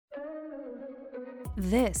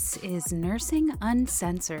This is Nursing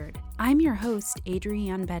Uncensored. I'm your host,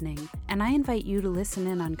 Adrienne Benning, and I invite you to listen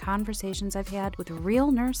in on conversations I've had with real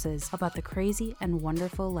nurses about the crazy and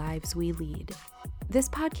wonderful lives we lead. This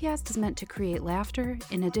podcast is meant to create laughter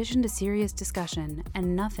in addition to serious discussion,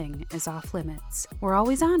 and nothing is off limits. We're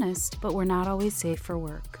always honest, but we're not always safe for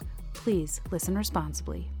work. Please listen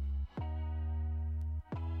responsibly.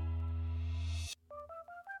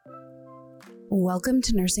 Welcome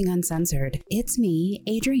to Nursing Uncensored. It's me,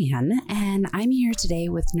 Adrienne, and I'm here today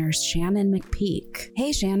with nurse Shannon McPeek.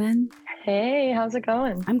 Hey, Shannon. Hey, how's it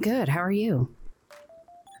going? I'm good. How are you?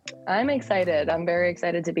 I'm excited. I'm very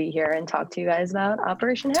excited to be here and talk to you guys about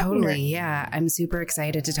Operation Happy Nurse. Totally, yeah. I'm super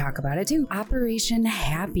excited to talk about it too. Operation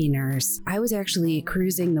Happy Nurse. I was actually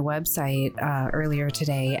cruising the website earlier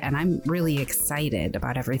today, and I'm really excited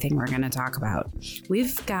about everything we're going to talk about.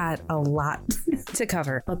 We've got a lot to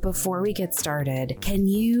cover, but before we get started, can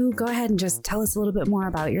you go ahead and just tell us a little bit more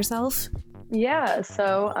about yourself? Yeah,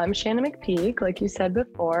 so I'm Shannon McPeek, like you said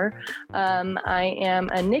before. I am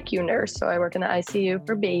a NICU nurse, so I work in the ICU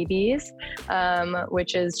for babies,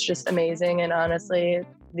 which is just amazing. And honestly,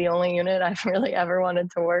 the only unit I've really ever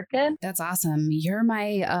wanted to work in. That's awesome. You're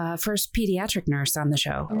my first pediatric nurse on the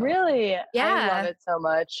show. Really? Yeah. I love it so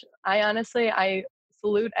much. I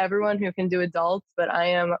salute everyone who can do adults, but I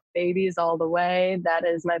am babies all the way. That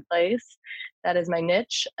is my place. That is my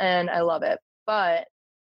niche, and I love it. But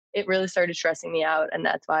it really started stressing me out, and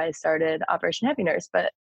that's why I started Operation Happy Nurse.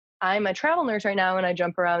 But I'm a travel nurse right now, and I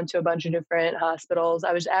jump around to a bunch of different hospitals.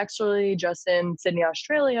 I was actually just in Sydney,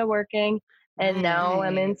 Australia working, and now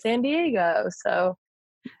I'm in San Diego. So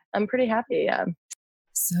I'm pretty happy. Yeah.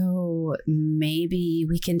 So maybe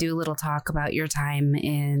we can do a little talk about your time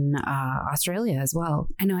in Australia as well.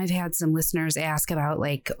 I know I've had some listeners ask about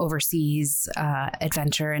like overseas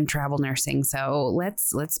adventure and travel nursing. So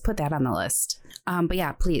let's put that on the list. But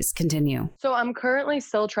yeah, please continue. So I'm currently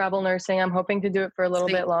still travel nursing. I'm hoping to do it for a little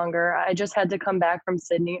bit longer. I just had to come back from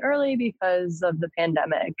Sydney early because of the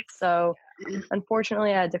pandemic. So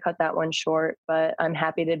unfortunately, I had to cut that one short, but I'm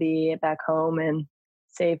happy to be back home and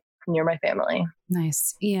safe near my family.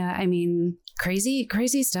 Nice. Yeah. I mean, crazy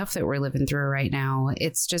stuff that we're living through right now.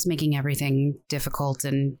 It's just making everything difficult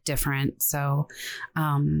and different. So,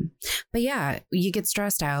 but yeah, you get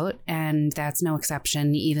stressed out, and that's no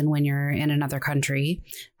exception, even when you're in another country.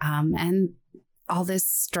 And all this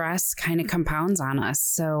stress kind of compounds on us.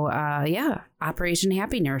 So, yeah, Operation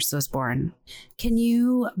Happy Nurse was born. Can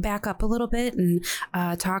you back up a little bit and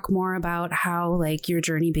talk more about how like your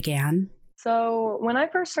journey began? So when I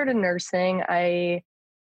first started nursing, I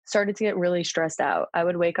started to get really stressed out. I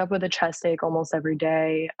would wake up with a chest ache almost every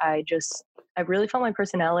day. I really felt my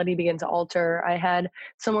personality begin to alter. I had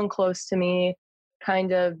someone close to me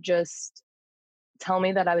kind of just tell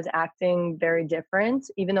me that I was acting very different,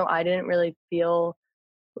 even though I didn't really feel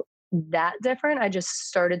that different. I just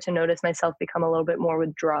started to notice myself become a little bit more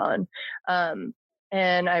withdrawn. And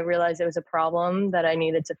I realized it was a problem that I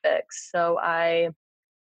needed to fix. So I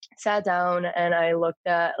sat down and I looked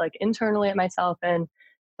at like internally at myself and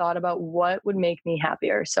thought about what would make me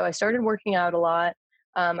happier. So I started working out a lot.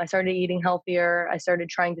 I started eating healthier. I started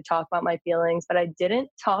trying to talk about my feelings, but I didn't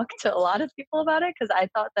talk to a lot of people about it because I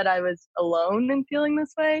thought that I was alone in feeling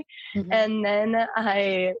this way. Mm-hmm. And then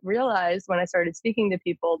I realized when I started speaking to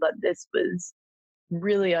people that this was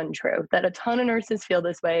really untrue, that a ton of nurses feel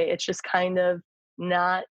this way. It's just kind of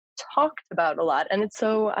not talked about a lot. And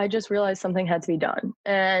so I just realized something had to be done.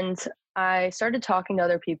 And I started talking to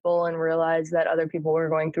other people and realized that other people were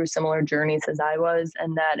going through similar journeys as I was,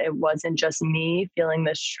 and that it wasn't just me feeling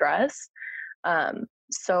this stress.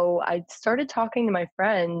 So I started talking to my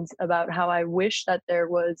friends about how I wish that there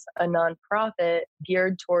was a nonprofit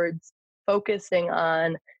geared towards focusing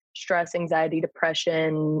on stress, anxiety,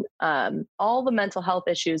 depression, all the mental health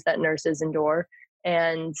issues that nurses endure.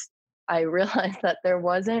 And I realized that there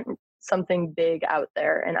wasn't something big out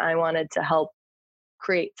there, and I wanted to help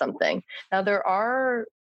create something. Now, there are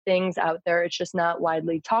things out there, it's just not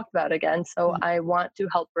widely talked about again. So I want to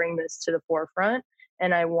help bring this to the forefront,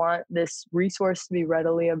 and I want this resource to be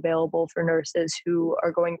readily available for nurses who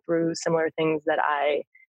are going through similar things that I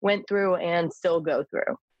went through and still go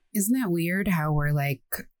through. Isn't that weird how we're like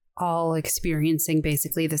all experiencing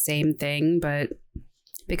basically the same thing, but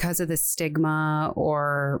because of the stigma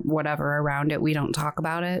or whatever around it, we don't talk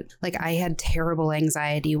about it. Like I had terrible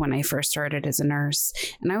anxiety when I first started as a nurse,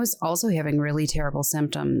 and I was also having really terrible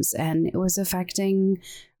symptoms, and it was affecting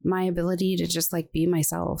my ability to just like be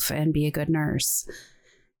myself and be a good nurse.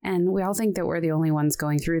 And we all think that we're the only ones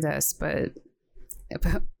going through this, but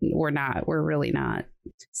We're really not.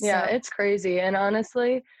 Yeah, So, it's crazy. And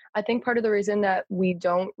honestly, I think part of the reason that we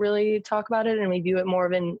don't really talk about it and we view it more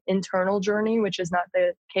of an internal journey, which is not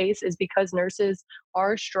the case, is because nurses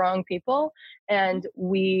are strong people and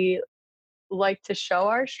we like to show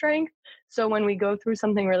our strength. So when we go through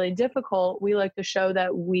something really difficult, we like to show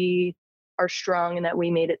that we are strong and that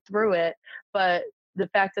we made it through it. But the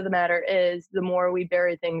fact of the matter is, the more we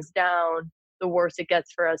bury things down, the worse it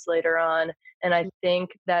gets for us later on. And I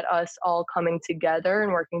think that us all coming together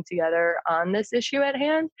and working together on this issue at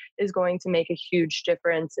hand is going to make a huge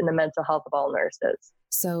difference in the mental health of all nurses.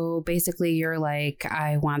 so basically, you're like,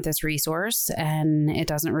 I want this resource and it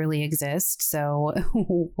doesn't really exist. So,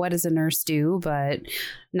 what does a nurse do but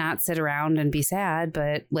not sit around and be sad,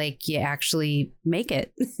 but like you actually make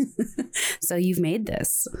it? So, you've made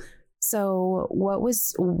this. So,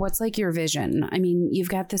 what's like your vision? I mean, you've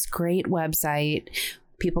got this great website.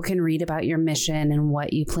 People can read about your mission and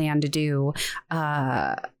what you plan to do.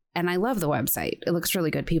 And I love the website. It looks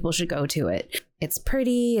really good. People should go to it. It's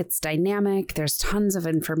pretty, it's dynamic, there's tons of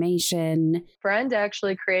information. Friend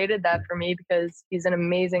actually created that for me because he's an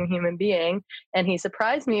amazing human being and he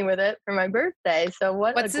surprised me with it for my birthday. So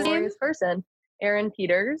What's a his glorious person. Aaron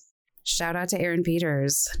Peters. Shout out to Aaron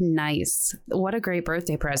Peters. Nice. What a great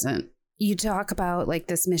birthday present. You talk about like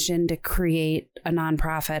this mission to create a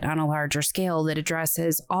nonprofit on a larger scale that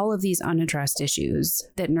addresses all of these unaddressed issues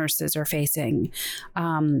that nurses are facing.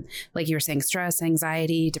 Like you were saying, stress,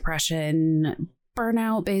 anxiety, depression,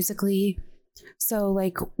 burnout, basically. So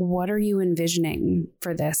like, what are you envisioning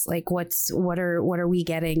for this? Like what are we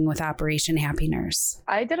getting with Operation Happy Nurse?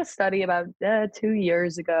 I did a study about 2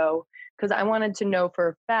 years ago because I wanted to know for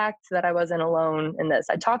a fact that I wasn't alone in this.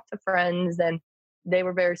 I talked to friends and they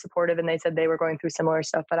were very supportive and they said they were going through similar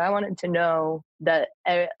stuff, but I wanted to know that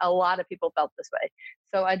a lot of people felt this way.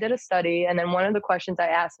 So I did a study, and then one of the questions I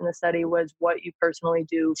asked in the study was what you personally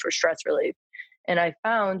do for stress relief. And I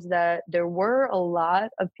found that there were a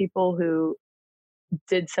lot of people who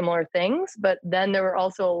did similar things, but then there were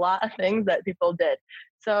also a lot of things that people did.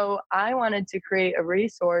 So I wanted to create a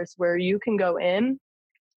resource where you can go in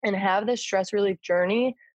and have this stress relief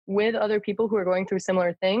journey with other people who are going through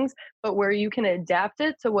similar things, but where you can adapt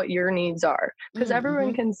it to what your needs are. Because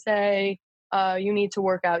everyone can say, you need to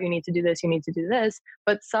work out, you need to do this, you need to do this.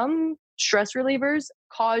 But some stress relievers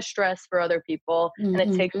cause stress for other people, and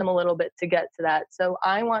it takes them a little bit to get to that. So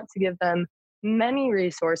I want to give them many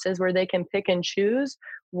resources where they can pick and choose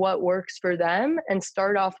what works for them and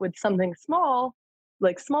start off with something small,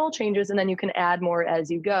 like small changes, and then you can add more as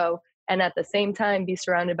you go. And at the same time, be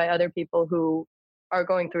surrounded by other people who are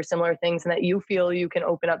going through similar things and that you feel you can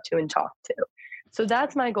open up to and talk to. So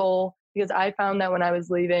that's my goal, because I found that when I was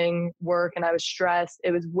leaving work and I was stressed,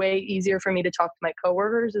 it was way easier for me to talk to my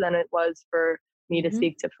coworkers than it was for me to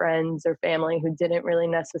speak to friends or family who didn't really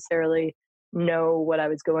necessarily know what I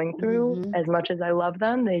was going through. As much as I love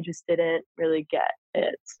them, they just didn't really get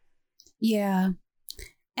it. Yeah.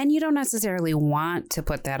 And you don't necessarily want to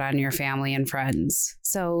put that on your family and friends.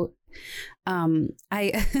 So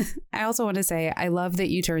I I also want to say I love that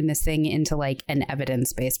you turn this thing into like an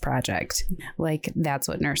evidence-based project. Like that's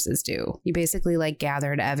what nurses do. You basically like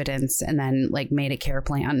gathered evidence and then like made a care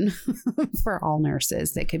plan for all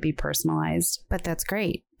nurses that could be personalized. But that's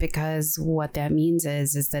great, because what that means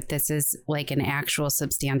is that this is like an actual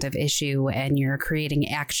substantive issue and you're creating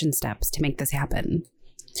action steps to make this happen.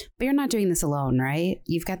 But you're not doing this alone, right?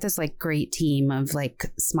 You've got this like great team of like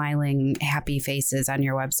smiling, happy faces on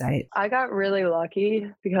your website. I got really lucky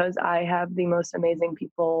because I have the most amazing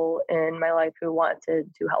people in my life who want to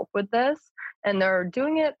help with this. And they're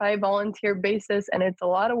doing it by volunteer basis. And it's a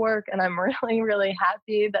lot of work. And I'm really, really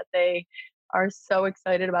happy that they are so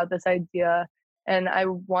excited about this idea. And I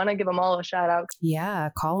want to give them all a shout out. Yeah,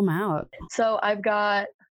 call them out. So I've got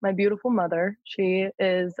my beautiful mother. She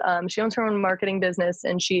owns her own marketing business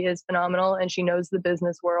and she is phenomenal and she knows the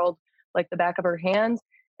business world like the back of her hand.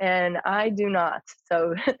 And I do not.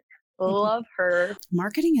 So love her.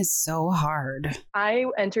 Marketing is so hard. I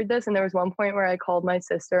entered this and there was one point where I called my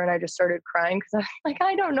sister and I just started crying because I was like,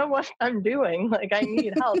 I don't know what I'm doing. Like, I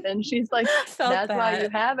need help. And she's like, that's why you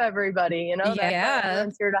have everybody, you know, that's why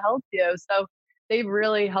everyone's here to help you. So they've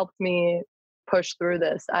really helped me push through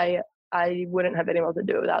this. I wouldn't have been able to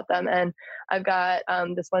do it without them. And I've got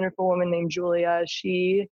this wonderful woman named Julia.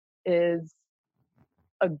 She is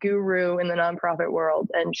a guru in the nonprofit world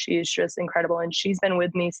and she's just incredible. And she's been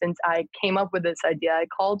with me since I came up with this idea. I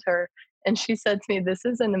called her And she said to me, "This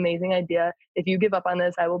is an amazing idea. If you give up on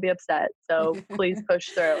this, I will be upset. So please push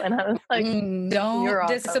through." And I was like, "You're Don't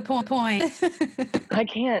awesome." disappoint. I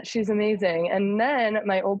can't. She's amazing. And then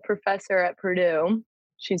my old professor at Purdue,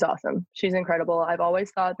 she's awesome. She's incredible. I've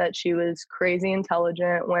always thought that she was crazy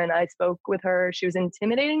intelligent. When I spoke with her, she was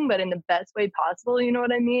intimidating, but in the best way possible. You know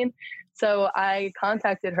what I mean? So I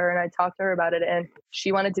contacted her and I talked to her about it, and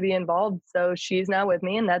she wanted to be involved. So she's now with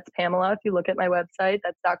me, and that's Pamela. If you look at my website,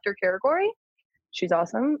 that's Dr. Caragori. She's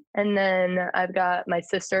awesome. And then I've got my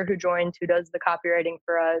sister who joined, who does the copywriting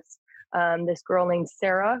for us. This girl named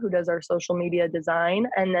Sarah, who does our social media design,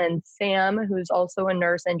 and then Sam, who's also a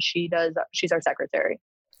nurse, and she's our secretary.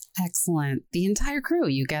 Excellent. The entire crew.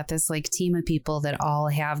 You got this like team of people that all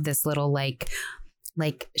have this little like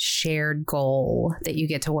shared goal that you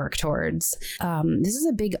get to work towards. This is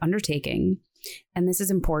a big undertaking, and this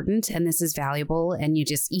is important, and this is valuable, and you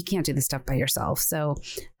can't do this stuff by yourself. So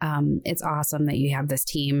it's awesome that you have this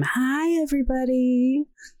team. Hi, everybody.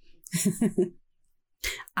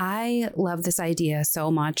 I love this idea so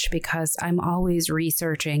much because I'm always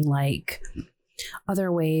researching like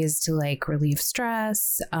other ways to like relieve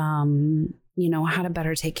stress, how to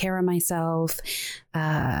better take care of myself,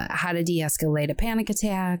 how to de-escalate a panic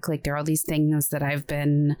attack. Like there are all these things that I've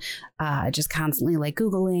been just constantly like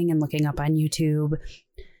Googling and looking up on YouTube.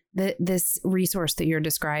 This resource that you're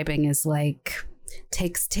describing is like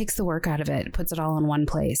takes the work out of it, puts it all in one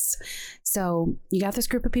place. So you got this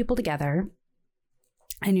group of people together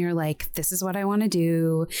and you're like, this is what I want to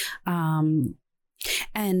do.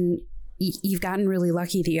 And you've gotten really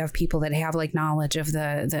lucky that you have people that have like knowledge of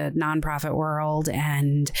the nonprofit world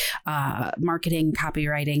and marketing,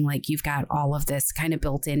 copywriting. Like you've got all of this kind of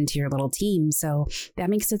built into your little team. So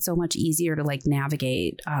that makes it so much easier to like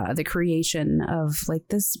navigate the creation of like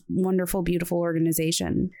this wonderful, beautiful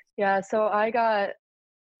organization. Yeah. So I got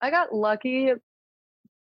lucky,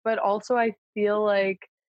 but also I feel like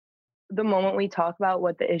the moment we talk about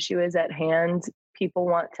what the issue is at hand, people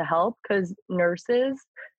want to help, because nurses,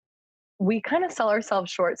 we kind of sell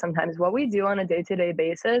ourselves short sometimes. What we do on a day-to-day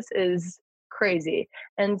basis is crazy.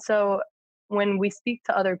 And so when we speak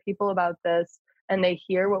to other people about this and they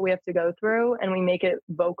hear what we have to go through and we make it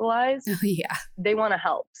vocalized, they want to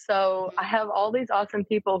help. So I have all these awesome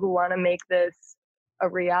people who want to make this a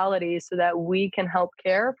reality so that we can help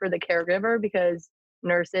care for the caregiver, because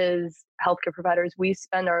nurses, healthcare providers, we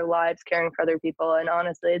spend our lives caring for other people. And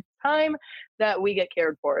honestly, it's time that we get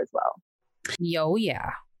cared for as well. Yeah.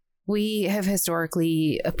 We have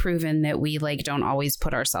historically proven that we like don't always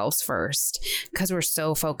put ourselves first because we're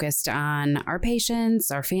so focused on our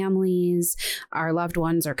patients, our families, our loved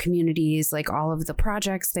ones, our communities, like all of the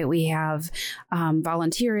projects that we have,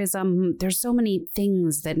 volunteerism. There's so many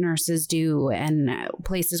things that nurses do and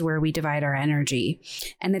places where we divide our energy.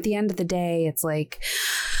 And at the end of the day, it's like,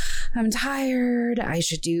 I'm tired. I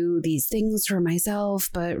should do these things for myself,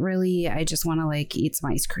 but really I just want to like eat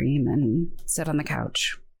some ice cream and sit on the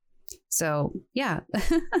couch. So yeah,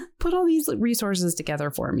 put all these resources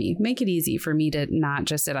together for me. Make it easy for me to not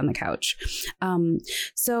just sit on the couch.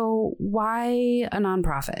 So why a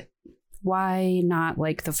nonprofit? Why not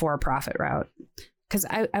like the for-profit route? Because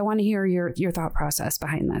I want to hear your thought process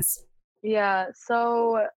behind this. Yeah,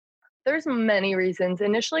 so there's many reasons.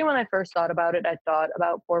 Initially, when I first thought about it, I thought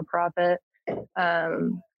about for-profit.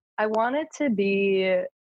 I want it to be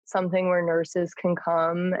something where nurses can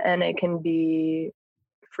come and it can be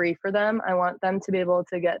free for them. I want them to be able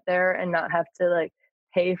to get there and not have to like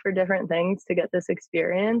pay for different things to get this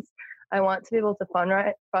experience. I want to be able to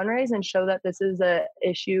fundraise and show that this is a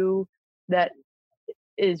issue that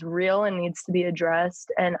is real and needs to be addressed.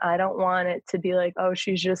 And I don't want it to be like, oh,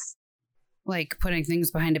 she's just like putting things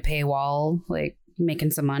behind a paywall, like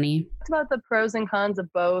making some money. It's about the pros and cons of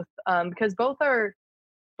both, because both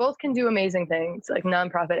can do amazing things, like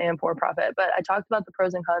nonprofit and for-profit. But I talked about the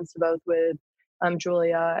pros and cons to both with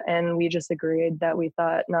Julia, and we just agreed that we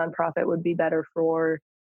thought nonprofit would be better for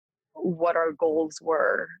what our goals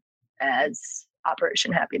were as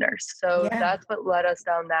Operation Happy Nurse. So that's what led us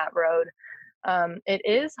down that road. It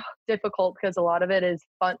is difficult because a lot of it is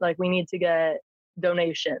fun. Like we need to get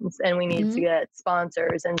donations and we need to get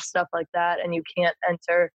sponsors and stuff like that. And you can't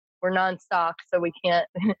enter, we're non-stock, so we can't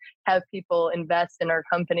have people invest in our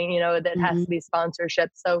company, that has to be sponsorship.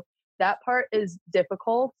 So that part is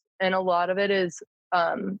difficult. And a lot of it is,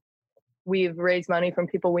 we've raised money from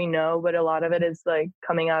people we know, but a lot of it is like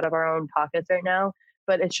coming out of our own pockets right now.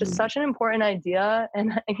 But it's just such an important idea.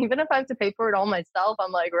 And even if I have to pay for it all myself,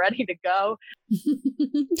 I'm like ready to go.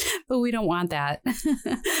 But we don't want that.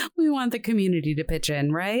 We want the community to pitch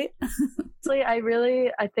in, right?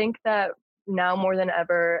 I think that now more than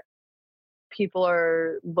ever, people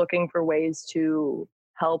are looking for ways to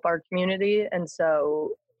help our community. And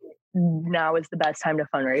so now is the best time to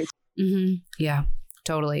fundraise. Mm-hmm. Yeah,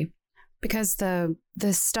 totally. Because the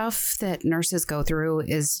stuff that nurses go through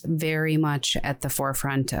is very much at the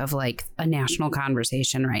forefront of like a national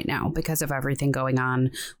conversation right now because of everything going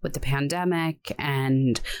on with the pandemic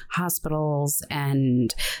and hospitals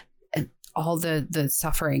and all the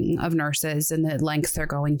suffering of nurses and the lengths they're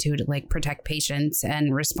going to like protect patients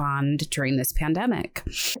and respond during this pandemic.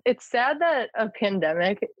 It's sad that a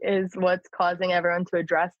pandemic is what's causing everyone to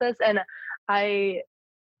address this. And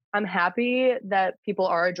I'm happy that people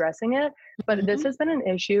are addressing it, but this has been an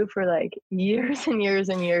issue for like years and years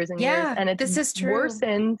and years and years. And it's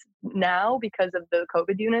worsened now because of the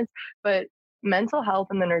COVID units, but mental health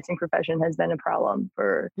in the nursing profession has been a problem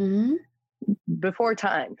for before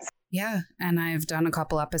times. Yeah. And I've done a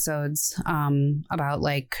couple episodes about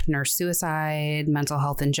like nurse suicide, mental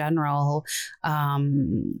health in general.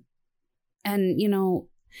 And, you know,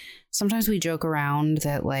 sometimes we joke around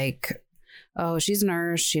that like, oh, she's a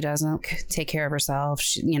nurse. She doesn't take care of herself.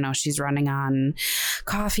 She's running on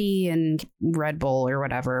coffee and Red Bull or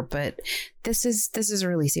whatever. But this is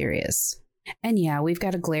really serious. And yeah, we've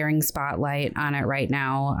got a glaring spotlight on it right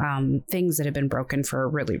now. Things that have been broken for a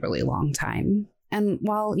really, really long time. And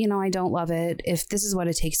while, I don't love it, if this is what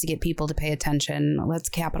it takes to get people to pay attention, let's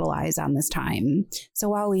capitalize on this time. So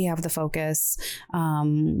while we have the focus,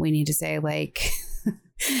 we need to say like,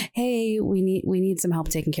 hey, we need some help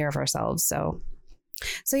taking care of ourselves. So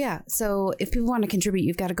yeah. So if people want to contribute,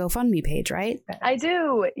 you've got a GoFundMe page, right? I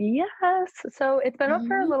do. Yes. So it's been up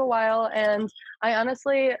for a little while, and I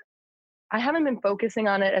haven't been focusing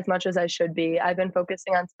on it as much as I should be. I've been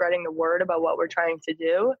focusing on spreading the word about what we're trying to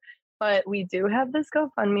do. But we do have this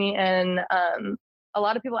GoFundMe, and a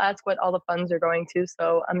lot of people ask what all the funds are going to.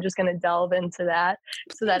 So I'm just going to delve into that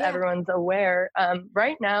so that everyone's aware.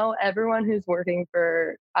 Right now, everyone who's working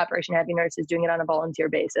for Operation Happy Nurse is doing it on a volunteer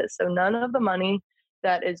basis. So none of the money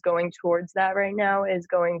that is going towards that right now is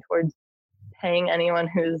going towards paying anyone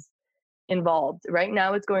who's involved. Right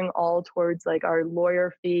now, it's going all towards like our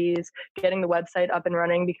lawyer fees, getting the website up and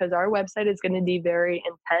running, because our website is going to be very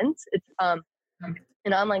intense. It's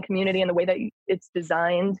an online community, and the way that it's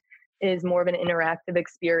designed is more of an interactive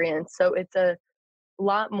experience. So it's a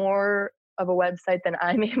lot more of a website than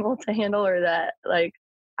I'm able to handle, or that like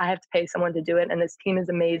I have to pay someone to do it. And this team is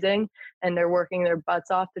amazing and they're working their butts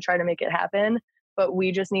off to try to make it happen. But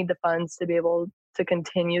we just need the funds to be able to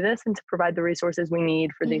continue this and to provide the resources we need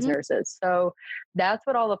for these nurses. So that's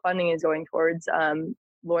what all the funding is going towards,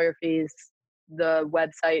 lawyer fees, the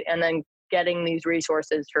website, and then getting these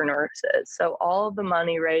resources for nurses. So all of the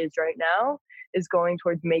money raised right now is going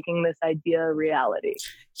towards making this idea a reality.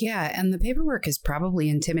 Yeah, and the paperwork is probably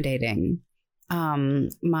intimidating.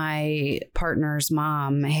 My partner's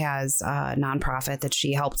mom has a nonprofit that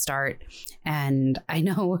she helped start, and I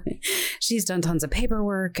know she's done tons of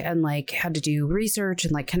paperwork and like had to do research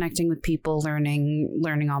and like connecting with people,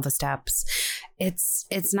 learning all the steps.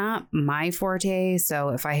 It's not my forte, so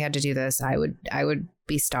if I had to do this, I would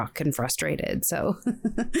be stuck and frustrated. So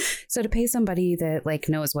to pay somebody that like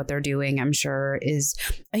knows what they're doing, I'm sure is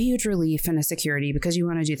a huge relief and a security, because you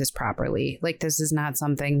want to do this properly. Like this is not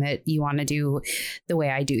something that you want to do the way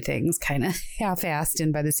I do things, kind of half-assed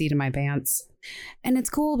and by the seat of my pants. And it's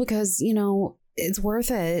cool because, it's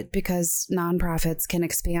worth it because nonprofits can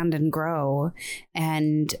expand and grow.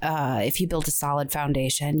 And if you build a solid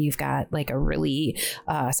foundation, you've got like a really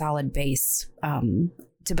solid base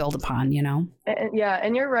to build upon, And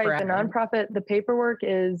you're right. Forever. The nonprofit, the paperwork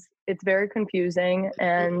it's very confusing.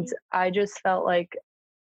 And I just felt like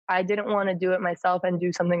I didn't want to do it myself and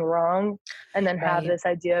do something wrong and then have this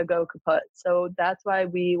idea go kaput. So that's why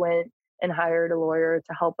we went and hired a lawyer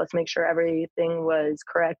to help us make sure everything was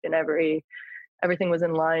correct and everything was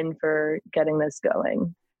in line for getting this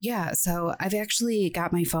going. Yeah, so I've actually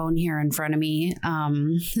got my phone here in front of me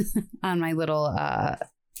on my little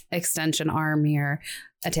extension arm here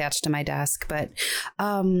attached to my desk. But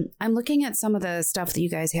I'm looking at some of the stuff that you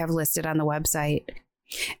guys have listed on the website.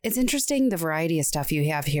 It's interesting the variety of stuff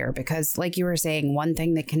you have here, because like you were saying, one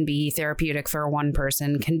thing that can be therapeutic for one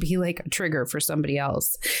person can be like a trigger for somebody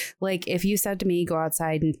else. Like if you said to me, go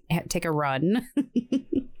outside and take a run,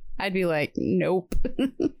 I'd be like, nope.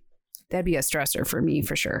 That'd be a stressor for me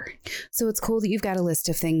for sure. So it's cool that you've got a list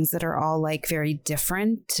of things that are all like very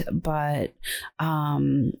different, but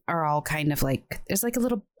are all kind of like, there's like a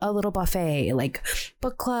little a little buffet, like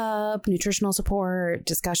book club, nutritional support,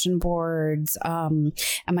 discussion boards. And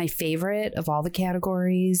my favorite of all the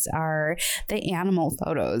categories are the animal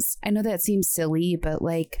photos. I know that seems silly, but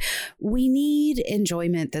like we need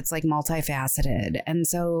enjoyment that's like multifaceted. And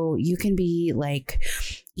so you can be like,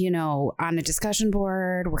 you know, on a discussion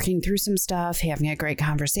board, working through some stuff, having a great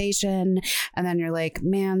conversation. And then you're like,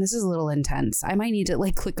 man, this is a little intense. I might need to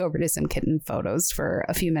like click over to some kitten photos for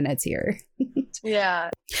a few minutes here. Yeah.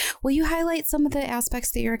 Will you highlight some of the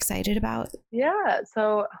aspects that you're excited about? Yeah.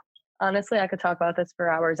 So honestly, I could talk about this for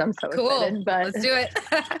hours. I'm so excited. But let's do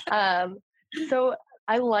it. So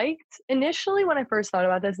I liked initially when I first thought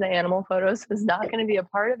about this, the animal photos was not going to be a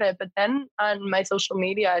part of it. But then on my social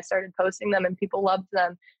media, I started posting them and people loved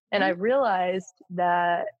them. And I realized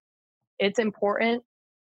that it's important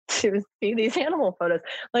to see these animal photos.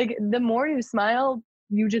 Like the more you smile,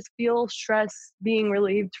 you just feel stress being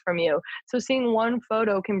relieved from you. So seeing one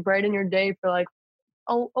photo can brighten your day for like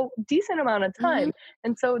a decent amount of time.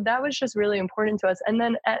 And so that was just really important to us. And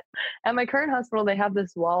then at my current hospital, they have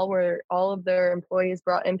this wall where all of their employees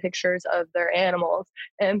brought in pictures of their animals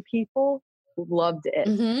and people loved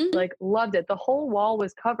it. Like loved it. The whole wall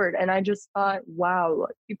was covered. And I just thought, wow,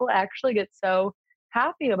 people actually get so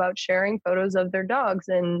happy about sharing photos of their dogs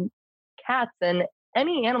and cats and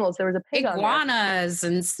any animals. There was a pig iguanas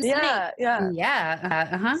and snakes.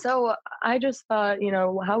 Yeah. So I just thought, you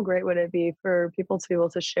know, how great would it be for people to be able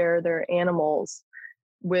to share their animals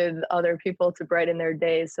with other people to brighten their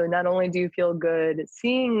days. So not only do you feel good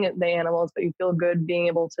seeing the animals, but you feel good being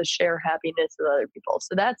able to share happiness with other people.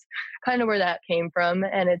 So that's kind of where that came from.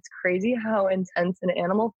 And it's crazy how intense an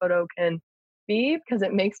animal photo can be because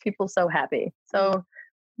it makes people so happy. So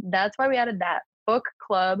that's why we added that. Book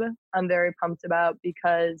club I'm very pumped about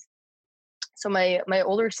because so my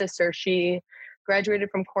older sister, she graduated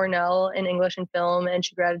from Cornell in English and film, and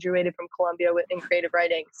she graduated from Columbia in creative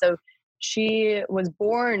writing. So she was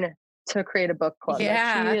born to create a book club.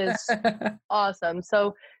 Yeah. Like, she is awesome.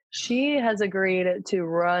 So she has agreed to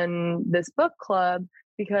run this book club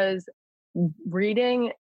because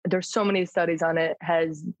reading, there's so many studies on it,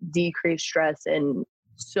 has decreased stress in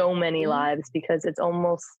so many lives because it's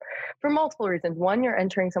almost for multiple reasons. One, you're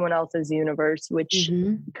entering someone else's universe, which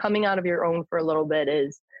coming out of your own for a little bit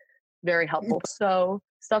is very helpful. So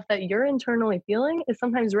stuff that you're internally feeling is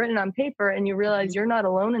sometimes written on paper and you realize you're not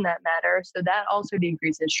alone in that matter. So that also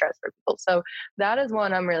decreases stress for people. So that is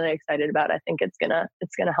one I'm really excited about. I think it's gonna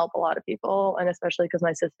help a lot of people, and especially because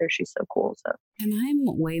my sister, she's so cool. So and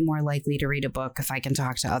I'm way more likely to read a book if I can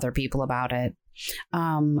talk to other people about it.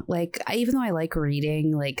 Even though I like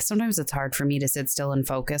reading, like sometimes it's hard for me to sit still and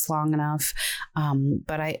focus long enough.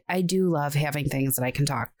 But I do love having things that I can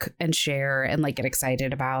talk and share and like get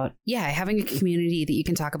excited about. Yeah. Having a community that you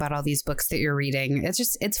can talk about all these books that you're reading. It's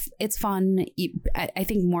just, it's fun. I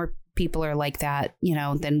think more people are like that, you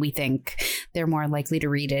know, than we think. They're more likely to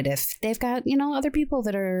read it if they've got, you know, other people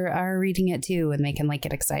that are reading it too, and they can like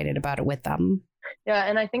get excited about it with them. Yeah.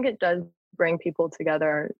 And I think it does bring people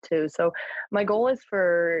together too. So my goal is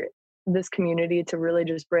for this community to really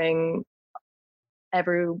just bring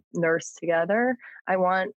every nurse together. I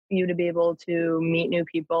want you to be able to meet new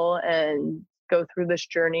people and go through this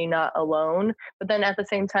journey not alone, but then at the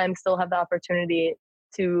same time still have the opportunity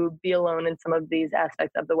to be alone in some of these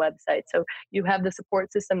aspects of the website. So you have the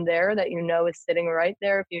support system there that you know is sitting right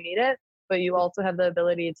there if you need it, but you also have the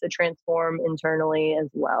ability to transform internally as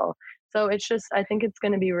well. So it's just, I think it's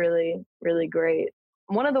going to be really, really great.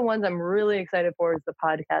 One of the ones I'm really excited for is the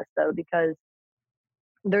podcast, though, because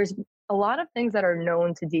there's a lot of things that are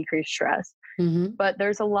known to decrease stress, but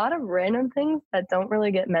there's a lot of random things that don't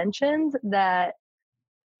really get mentioned that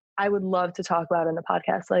I would love to talk about in the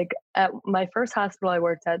podcast. Like at my first hospital I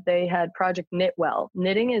worked at, they had Project Knit Well.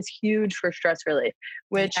 Knitting is huge for stress relief,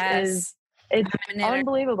 which it's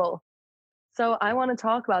unbelievable. So I want to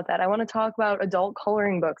talk about that. I want to talk about adult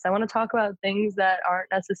coloring books. I want to talk about things that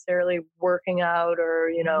aren't necessarily working out or,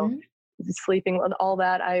 you know, sleeping, all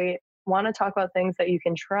that. I want to talk about things that you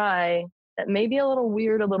can try that may be a little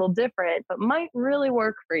weird, a little different, but might really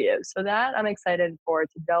work for you. So that I'm excited for,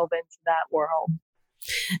 to delve into that world.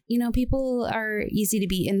 You know, people are easy to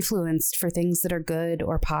be influenced for things that are good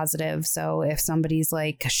or positive. So if somebody's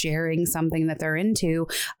like sharing something that they're into,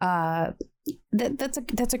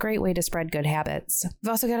 that's a great way to spread good habits. We've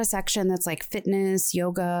also got a section that's like fitness,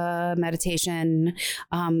 yoga, meditation.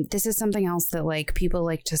 This is something else that like people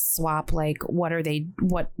like to swap. Like, what are they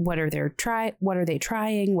trying? What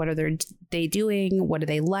are they doing? What do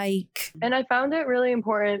they like? And I found it really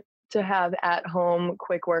important to have at home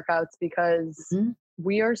quick workouts because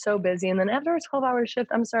we are so busy. And then after a 12-hour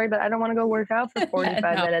shift, I'm sorry, but I don't want to go work out for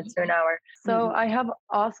 45 No. minutes to an hour. So I have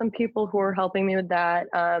awesome people who are helping me with that,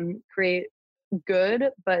 create good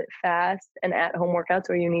but fast and at-home workouts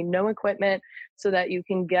where you need no equipment so that you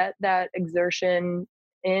can get that exertion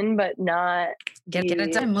in, but not get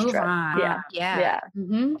it done, move on. Yeah.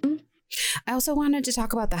 Mm-hmm. I also wanted to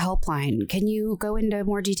talk about the helpline. Can you go into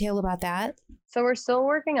more detail about that? So we're still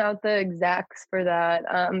working out the exacts for that.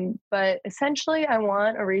 But essentially, I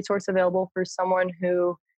want a resource available for someone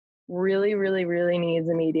who really, really, really needs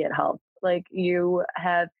immediate help. Like you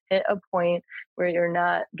have hit a point where you're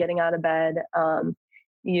not getting out of bed.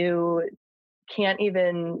 You can't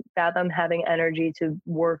even fathom having energy to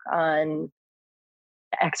work on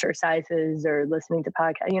exercises or listening to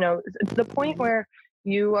podcasts, the point where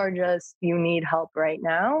you need help right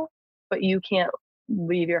now, but you can't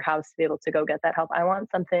leave your house to be able to go get that help. I want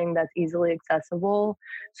something that's easily accessible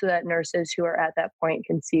so that nurses who are at that point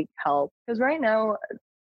can seek help. Because right now,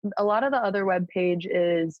 a lot of the other webpage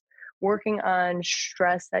is working on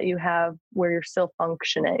stress that you have where you're still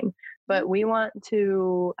functioning, but we want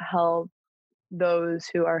to help those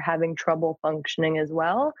who are having trouble functioning as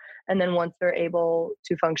well. And then once they're able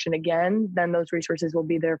to function again, then those resources will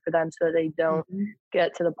be there for them so that they don't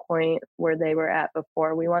get to the point where they were at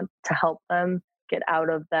before. We want to help them get out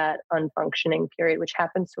of that unfunctioning period, which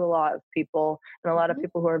happens to a lot of people, and a lot of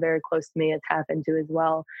people who are very close to me, it's happened to as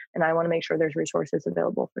well. And I want to make sure there's resources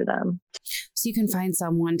available for them. So you can find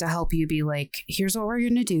someone to help you be like, here's what we're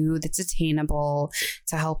going to do that's attainable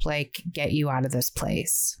to help like get you out of this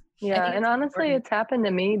place. Yeah. And honestly, it's happened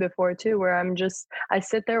to me before too, where I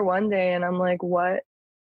sit there one day and I'm like, what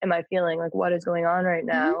am I feeling? Like, what is going on right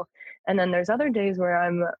now? And then there's other days where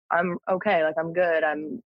I'm okay. Like I'm good.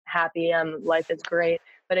 I'm happy. Life is great,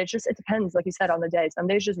 but it depends. Like you said, on the day, some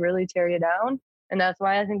days just really tear you down. And that's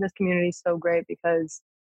why I think this community is so great, because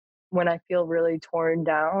when I feel really torn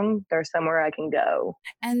down, there's somewhere I can go.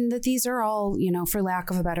 And that these are all, for lack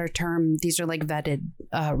of a better term, these are like vetted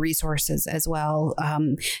resources as well.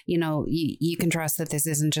 You can trust that this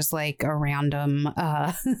isn't just like a random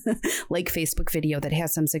like Facebook video that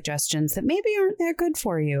has some suggestions that maybe aren't that good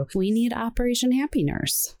for you. We need Operation Happy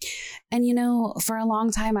Nurse. And, for a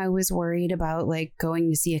long time, I was worried about like going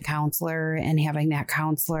to see a counselor and having that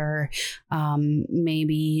counselor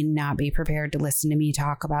maybe not be prepared to listen to me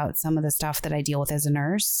talk about some of the stuff that I deal with as a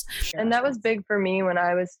nurse. And that was big for me when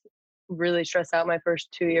I was really stressed out my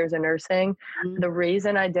first 2 years of nursing. The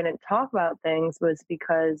reason I didn't talk about things was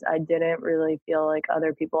because I didn't really feel like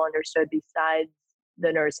other people understood besides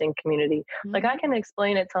the nursing community. Like I can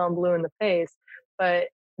explain it till I'm blue in the face, but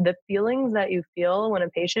the feelings that you feel when a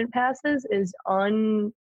patient passes is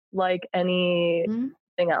unlike anything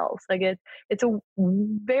else. Like it's a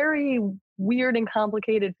very weird and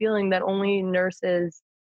complicated feeling that only nurses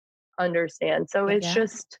understand. So it's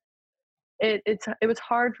just it was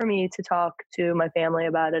hard for me to talk to my family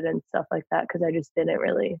about it and stuff like that, because I just didn't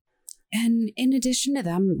really. And in addition to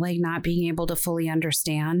them like not being able to fully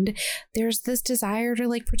understand, there's this desire to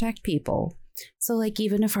like protect people. So like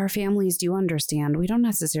even if our families do understand, we don't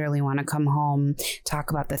necessarily want to come home,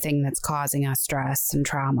 talk about the thing that's causing us stress and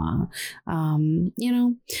trauma.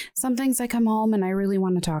 Some things I come home and I really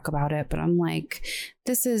want to talk about it, but I'm like,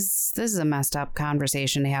 this is a messed up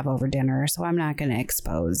conversation to have over dinner. So I'm not going to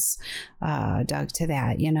expose Doug to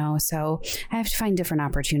that, So I have to find different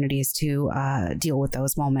opportunities to deal with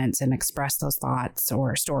those moments and express those thoughts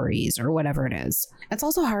or stories or whatever it is. It's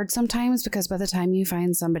also hard sometimes because by the time you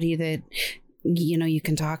find somebody that you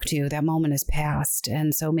can talk to, that moment is past.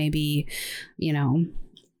 And so maybe,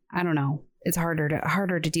 I don't know, it's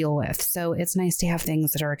harder to deal with. So it's nice to have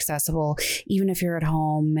things that are accessible, even if you're at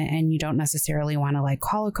home and you don't necessarily want to like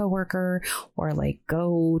call a coworker or like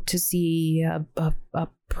go to see a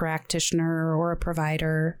practitioner or a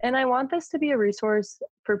provider. And I want this to be a resource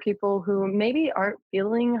for people who maybe aren't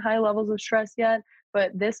feeling high levels of stress yet,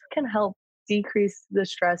 but this can help decrease the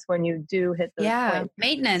stress when you do hit those points.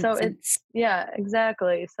 Maintenance. So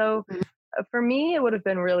exactly. So for me, it would have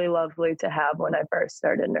been really lovely to have when I first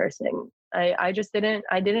started nursing. I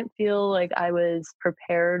didn't feel like I was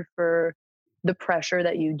prepared for the pressure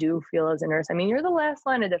that you do feel as a nurse. I mean, you're the last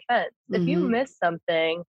line of defense. If you miss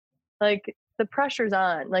something, like the pressure's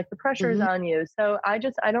on, on you. So I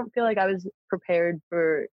don't feel like I was prepared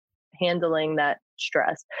for handling that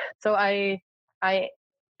stress. So I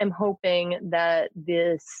am hoping that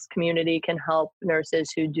this community can help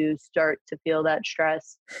nurses who do start to feel that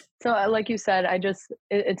stress. So like you said,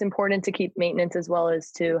 it's important to keep maintenance as well as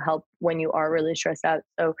to help when you are really stressed out.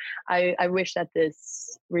 So I wish that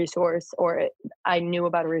this resource, I knew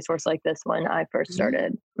about a resource like this when I first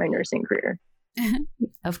started my nursing career.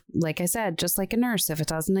 Like I said, just like a nurse, if it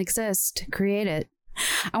doesn't exist, create it.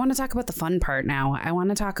 I want to talk about the fun part now. I want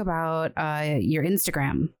to talk about your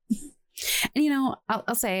Instagram. And, you know,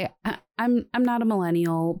 I'll say I'm not a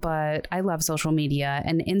millennial, but I love social media,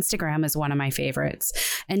 and Instagram is one of my favorites.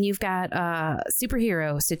 And you've got a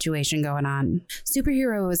superhero situation going on.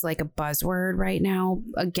 Superhero is like a buzzword right now,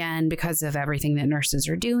 again, because of everything that nurses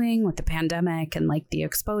are doing with the pandemic and like the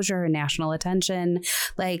exposure and national attention.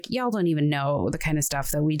 Like, y'all don't even know the kind of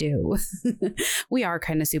stuff that we do. We are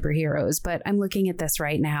kind of superheroes, but I'm looking at this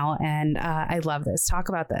right now and I love this. Talk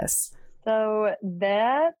about this. So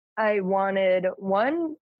that I wanted,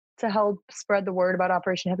 one, to help spread the word about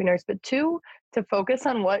Operation Happy Nurse, but two, to focus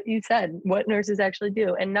on what you said, what nurses actually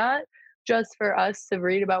do, and not just for us to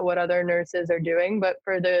read about what other nurses are doing, but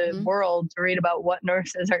for the world to read about what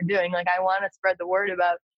nurses are doing. Like, I want to spread the word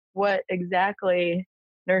about what exactly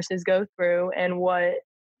nurses go through and what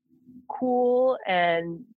cool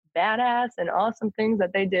and badass and awesome things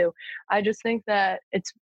that they do. I just think that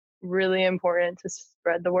it's really important to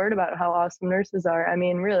spread the word about how awesome nurses are. I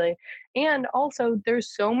mean, really. And also,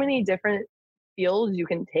 there's so many different fields you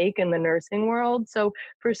can take in the nursing world. So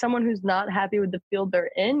for someone who's not happy with the field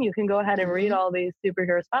they're in, you can go ahead and read all these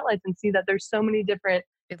superhero spotlights and see that there's so many different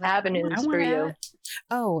avenues for you.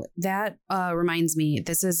 Oh, that reminds me.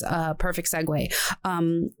 This is a perfect segue.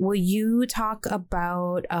 Will you talk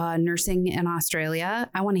about nursing in Australia?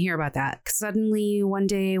 I want to hear about that. Suddenly one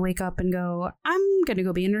day wake up and go, I'm going to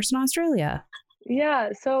go be a nurse in Australia. Yeah.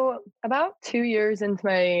 So about 2 years into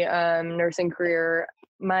my nursing career,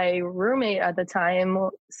 my roommate at the time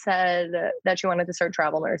said that she wanted to start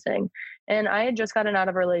travel nursing. And I had just gotten out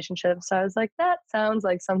of a relationship. So I was like, that sounds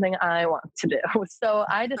like something I want to do. So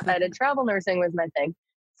I decided travel nursing was my thing.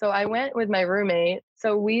 So I went with my roommate.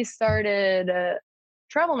 So we started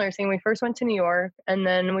travel nursing. We first went to New York and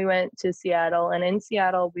then we went to Seattle. And in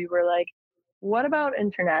Seattle, we were like, what about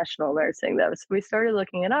international nursing though? So we started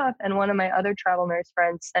looking it up. And one of my other travel nurse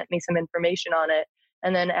friends sent me some information on it.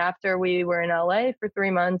 And then after we were in LA for 3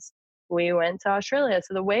 months, we went to Australia.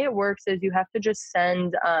 So the way it works is you have to just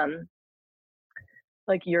send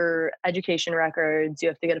like your education records. You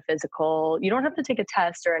have to get a physical. You don't have to take a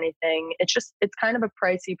test or anything. It's kind of a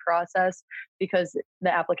pricey process because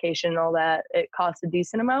the application and all that, it costs a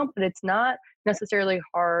decent amount, but it's not necessarily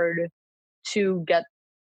hard to get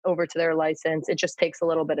over to their license. It just takes a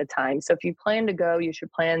little bit of time. So if you plan to go, you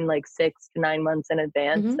should plan like 6 to 9 months in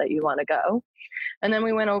advance that you want to go. And then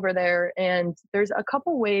we went over there and there's a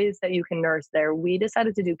couple ways that you can nurse there. We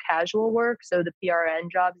decided to do casual work, so the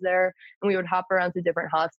PRN jobs there, and we would hop around to different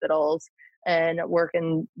hospitals and work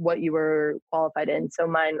in what you were qualified in. So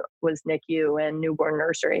mine was NICU and newborn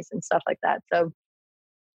nurseries and stuff like that. So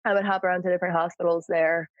I would hop around to different hospitals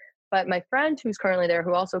there. But my friend who's currently there,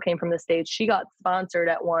 who also came from the States, she got sponsored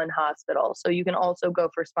at one hospital. So you can also go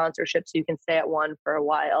for sponsorship, so you can stay at one for a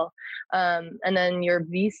while. And then your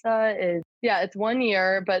visa is, it's 1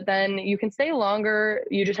 year, but then you can stay longer.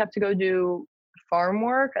 You just have to go do farm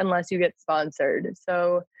work unless you get sponsored.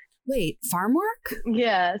 So wait, farm work?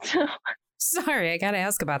 Yeah. Sorry, I got to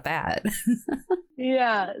ask about that.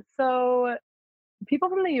 Yeah. So people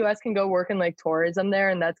from the US can go work in like tourism there,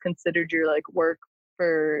 and that's considered your like work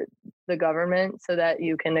for the government so that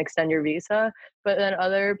you can extend your visa. But then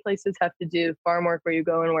other places have to do farm work where you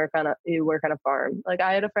go and work on a farm. Like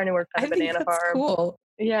I had a friend who worked on a banana farm. Cool.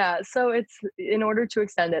 Yeah. So it's, in order to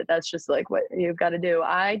extend it, that's just like what you've got to do.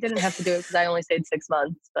 I didn't have to do it because I only stayed 6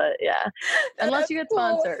 months, but yeah. Unless you get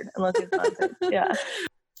sponsored. Yeah.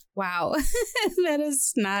 Wow. That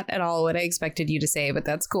is not at all what I expected you to say, but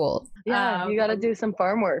that's cool. Yeah, you got to do some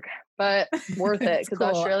farm work, but worth it because cool.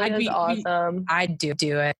 Australia is awesome. I'd do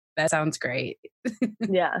it. That sounds great.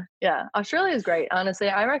 Yeah. Australia is great. Honestly,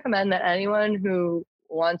 I recommend that anyone who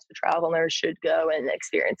wants to travel there should go and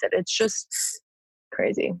experience it. It's just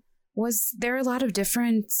crazy. Was there a lot of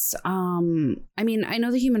difference? I mean, I know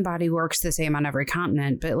the human body works the same on every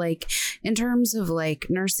continent, but like in terms of like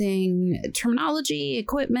nursing terminology,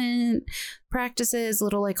 equipment, practices,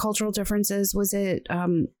 little like cultural differences, was it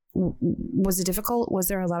difficult? Was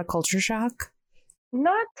there a lot of culture shock?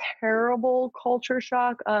 Not terrible culture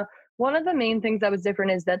shock. One of the main things that was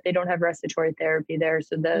different is that they don't have respiratory therapy there.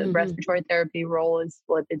 So the respiratory therapy role is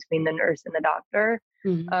split between the nurse and the doctor.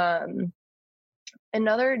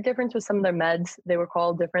 Another difference was some of their meds. They were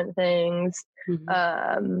called different things.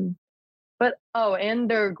 And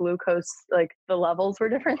their glucose, like the levels were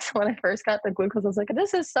different. So when I first got the glucose, I was like,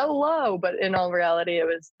 this is so low. But in all reality, it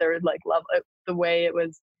was their like level, the way it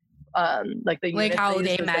was, like the like how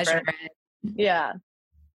they measure it. Yeah.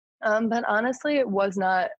 But honestly, it was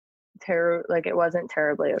not it wasn't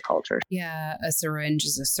terribly a culture. Yeah, a syringe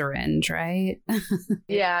is a syringe, right?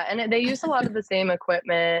 Yeah, and they used a lot of the same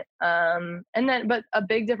equipment. But a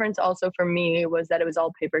big difference also for me was that it was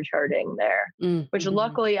all paper charting there, which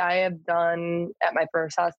luckily I have done at my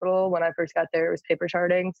first hospital. When I first got there, it was paper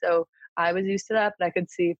charting, so I was used to that. But I could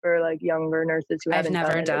see for like younger nurses who I've haven't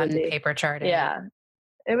never done it, paper charting. Yeah,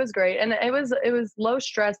 it was great, and it was low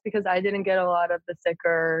stress because I didn't get a lot of the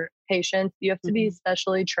sicker patients. You have to be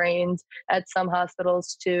specially trained at some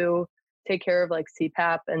hospitals to take care of like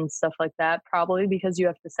CPAP and stuff like that, probably because you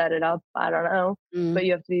have to set it up. I don't know, but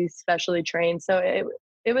you have to be specially trained. So it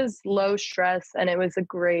was low stress, and it was a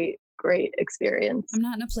great experience. I'm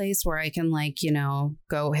not in a place where I can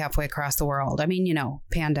go halfway across the world. I mean,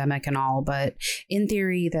 pandemic and all, but in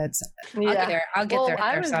theory, I'll get there. I'll get there.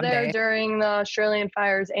 I was someday. There during the Australian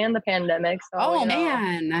fires and the pandemic. So,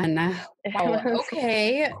 man. Wow.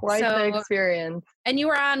 Okay. Quite the experience. And you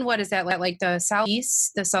were on, what is that, like the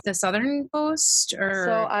southeast, the southern coast? Or?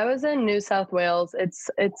 So I was in New South Wales. It's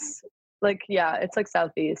like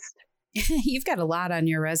southeast. You've got a lot on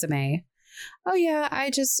your resume. Oh yeah, I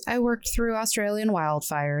worked through Australian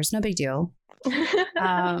wildfires. No big deal.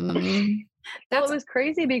 It was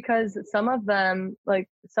crazy because some of the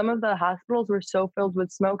hospitals were so filled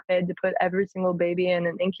with smoke, they had to put every single baby in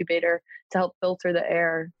an incubator to help filter the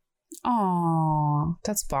air. Oh,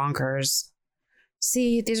 that's bonkers.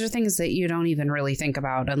 See, these are things that you don't even really think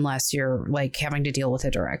about unless you're like having to deal with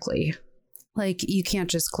it directly. Like, you can't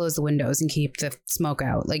just close the windows and keep the smoke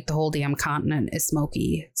out. Like, the whole damn continent is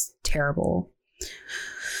smoky. It's terrible.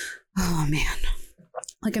 Oh, man.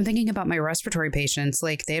 Like, I'm thinking about my respiratory patients.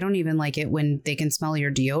 Like, they don't even like it when they can smell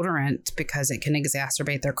your deodorant because it can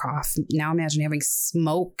exacerbate their cough. Now imagine having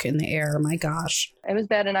smoke in the air. My gosh. It was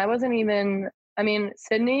bad. And I wasn't even,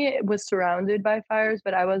 Sydney was surrounded by fires,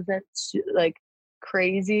 but I wasn't like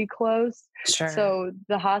crazy close. Sure. So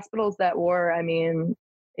the hospitals that were,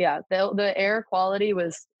 yeah, the air quality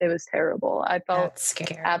was terrible. I felt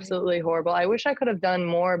absolutely horrible. I wish I could have done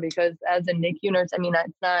more because as a NICU nurse,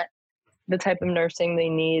 it's not the type of nursing they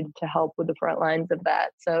need to help with the front lines of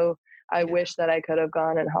that. So I wish that I could have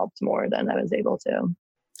gone and helped more than I was able to.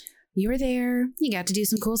 You were there. You got to do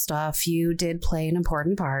some cool stuff. You did play an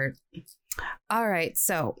important part. All right.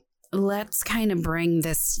 So let's kind of bring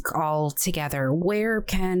this all together. Where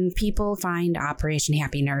can people find Operation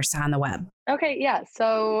Happy Nurse on the web? Okay, yeah.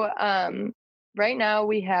 So right now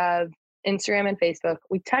we have Instagram and Facebook.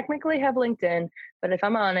 We technically have LinkedIn, but if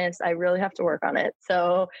I'm honest, I really have to work on it.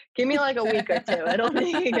 So give me like a week or two. It'll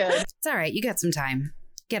be good. It's all right. You got some time.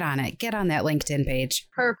 Get on it. Get on that LinkedIn page.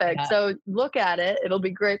 Perfect. Yeah. So look at it. It'll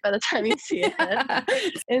be great by the time you see it.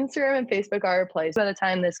 Instagram and Facebook are a place. By the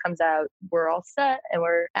time this comes out, we're all set and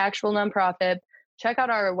we're actual nonprofit. Check out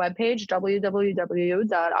our webpage,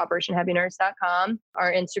 www.operationhappynurse.com,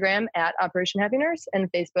 our Instagram at Operation Happy Nurse, and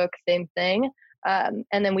Facebook, same thing. And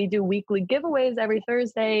then we do weekly giveaways every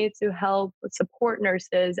Thursday to help support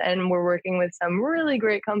nurses. And we're working with some really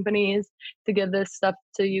great companies to give this stuff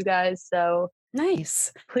to you guys. So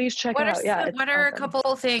nice. Please check it out. Yeah. What are awesome. A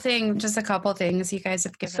couple things, just a couple things you guys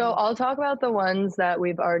have given? So I'll talk about the ones that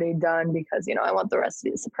we've already done because, I want the rest to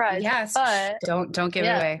be a surprise. Yes. But don't give it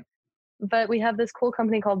away. But we have this cool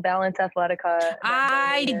company called Balance Athletica.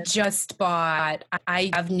 I just bought.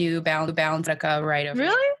 I have new Balance Athletica right over.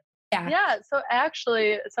 Really? Yeah. Yeah. So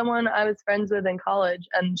actually, someone I was friends with in college,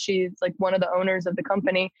 and she's like one of the owners of the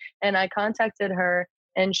company, and I contacted her,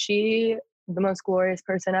 and she, the most glorious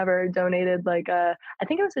person ever, donated I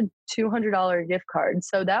think it was a $200 gift card.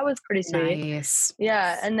 So that was pretty sweet. Nice.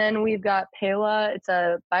 Yeah. And then we've got Pela. It's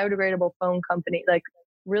a biodegradable phone company.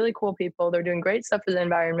 Really cool people. They're doing great stuff for the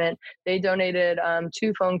environment. They donated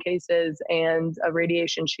 2 phone cases and a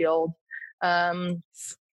radiation shield. Oh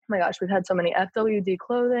my gosh, we've had so many. FWD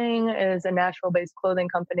Clothing is a Nashville-based clothing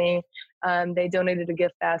company. They donated a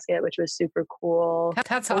gift basket, which was super cool.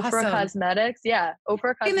 That's Oprah awesome. Cosmetics. Yeah,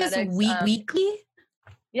 Oprah Cosmetics. This weekly?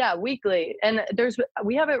 Yeah, weekly. And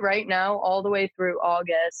we have it right now all the way through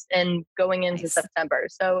August and going into September.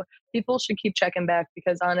 So people should keep checking back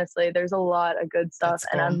because honestly, there's a lot of good stuff.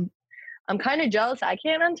 Cool. And I'm kind of jealous I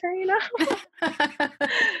can't enter,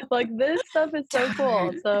 this stuff is so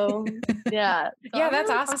cool. So yeah. Yeah, that's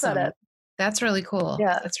really awesome. That's really cool.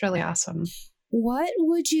 Yeah. That's really awesome. What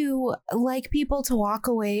would you like people to walk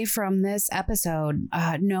away from this episode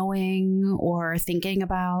knowing or thinking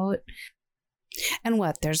about? And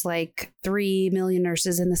there's 3 million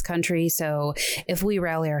nurses in this country. So if we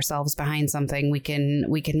rally ourselves behind something, we can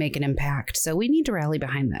make an impact. So we need to rally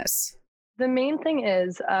behind this. The main thing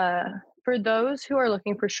is for those who are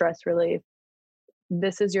looking for stress relief,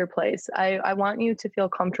 this is your place. I want you to feel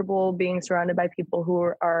comfortable being surrounded by people who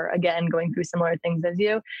are, again, going through similar things as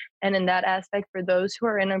you. And in that aspect, for those who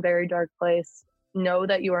are in a very dark place, know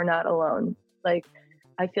that you are not alone. Like,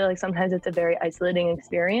 I feel like sometimes it's a very isolating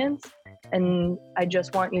experience. And I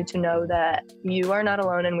just want you to know that you are not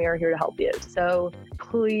alone and we are here to help you. So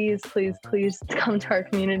please, please, please come to our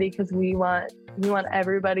community, because we want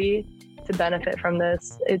everybody to benefit from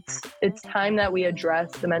this. It's time that we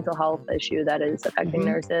address the mental health issue that is affecting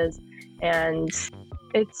nurses. And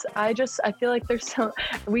I feel like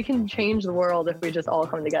we can change the world if we just all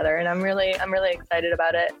come together. And I'm really excited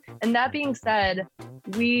about it. And that being said,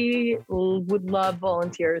 we would love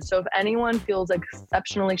volunteers. So if anyone feels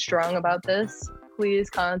exceptionally strong about this, please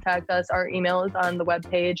contact us. Our email is on the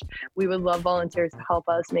webpage. We would love volunteers to help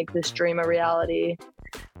us make this dream a reality,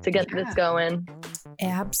 to get this going.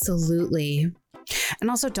 Absolutely. And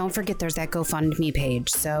also, don't forget there's that GoFundMe page,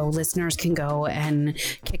 so listeners can go and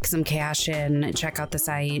kick some cash in, check out the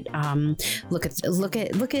site, look at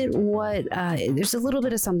what there's a little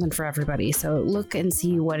bit of something for everybody. So look and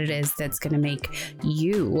see what it is that's going to make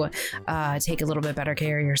you take a little bit better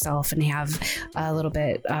care of yourself and have a little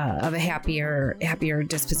bit of a happier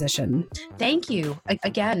disposition. Thank you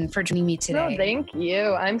again for joining me today. No, thank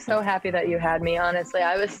you. I'm so happy that you had me. Honestly,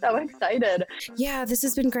 I was so excited. Yeah, this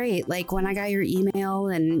has been great. Like, when I got your email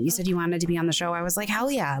and you said you wanted to be on the show, I was like, hell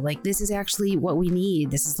yeah, like, this is actually what we need.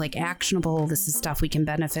 This is like actionable. This is stuff we can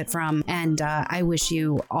benefit from. And I wish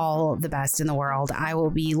you all the best in the world. I will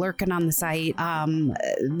be lurking on the site.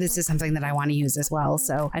 This is something that I want to use as well.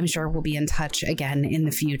 So I'm sure we'll be in touch again in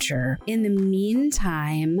the future. In the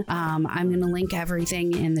meantime, I'm going to link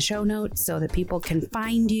everything in the show notes so that people can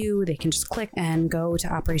find you. They can just click and go to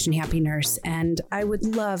Operation Happy Nurse. And I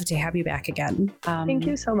would love to have you back again. Thank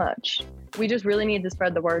you so much. We just really need to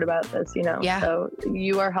spread the word about this, Yeah. So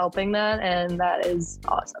you are helping that, and that is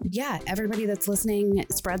awesome. Yeah, everybody that's listening,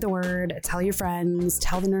 spread the word, tell your friends,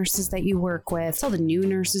 tell the nurses that you work with, tell the new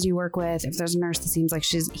nurses you work with. If there's a nurse that seems like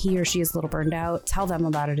he or she is a little burned out, tell them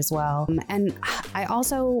about it as well. And I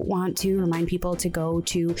also want to remind people to go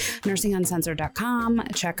to nursinguncensored.com,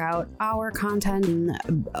 check out our content and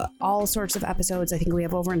all sorts of episodes. I think we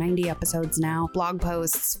have over 90 episodes now, blog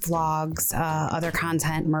posts, vlogs, other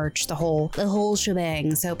content, merch, the whole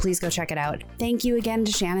shebang. So please go check it out. Thank you again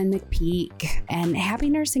to Shannon McPeek, and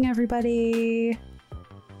happy nursing, everybody.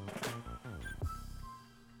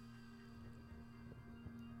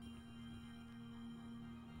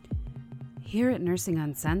 Here at Nursing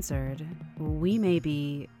Uncensored, we may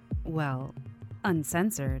be, well,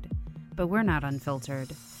 uncensored, but we're not unfiltered.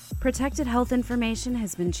 Protected health information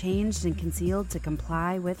has been changed and concealed to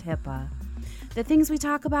comply with HIPAA. The things we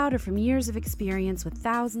talk about are from years of experience with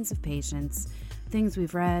thousands of patients, things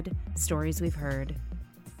we've read, stories we've heard.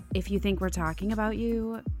 If you think we're talking about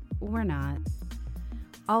you, we're not.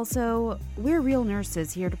 Also, we're real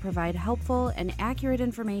nurses here to provide helpful and accurate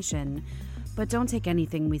information, but don't take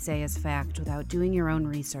anything we say as fact without doing your own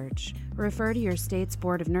research. Refer to your state's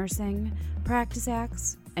Board of Nursing, Practice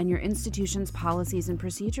Acts, and your institution's policies and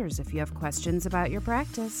procedures if you have questions about your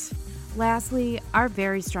practice. Lastly, our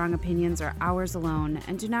very strong opinions are ours alone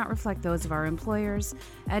and do not reflect those of our employers,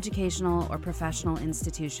 educational, or professional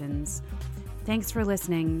institutions. Thanks for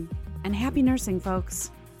listening, and happy nursing,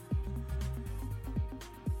 folks.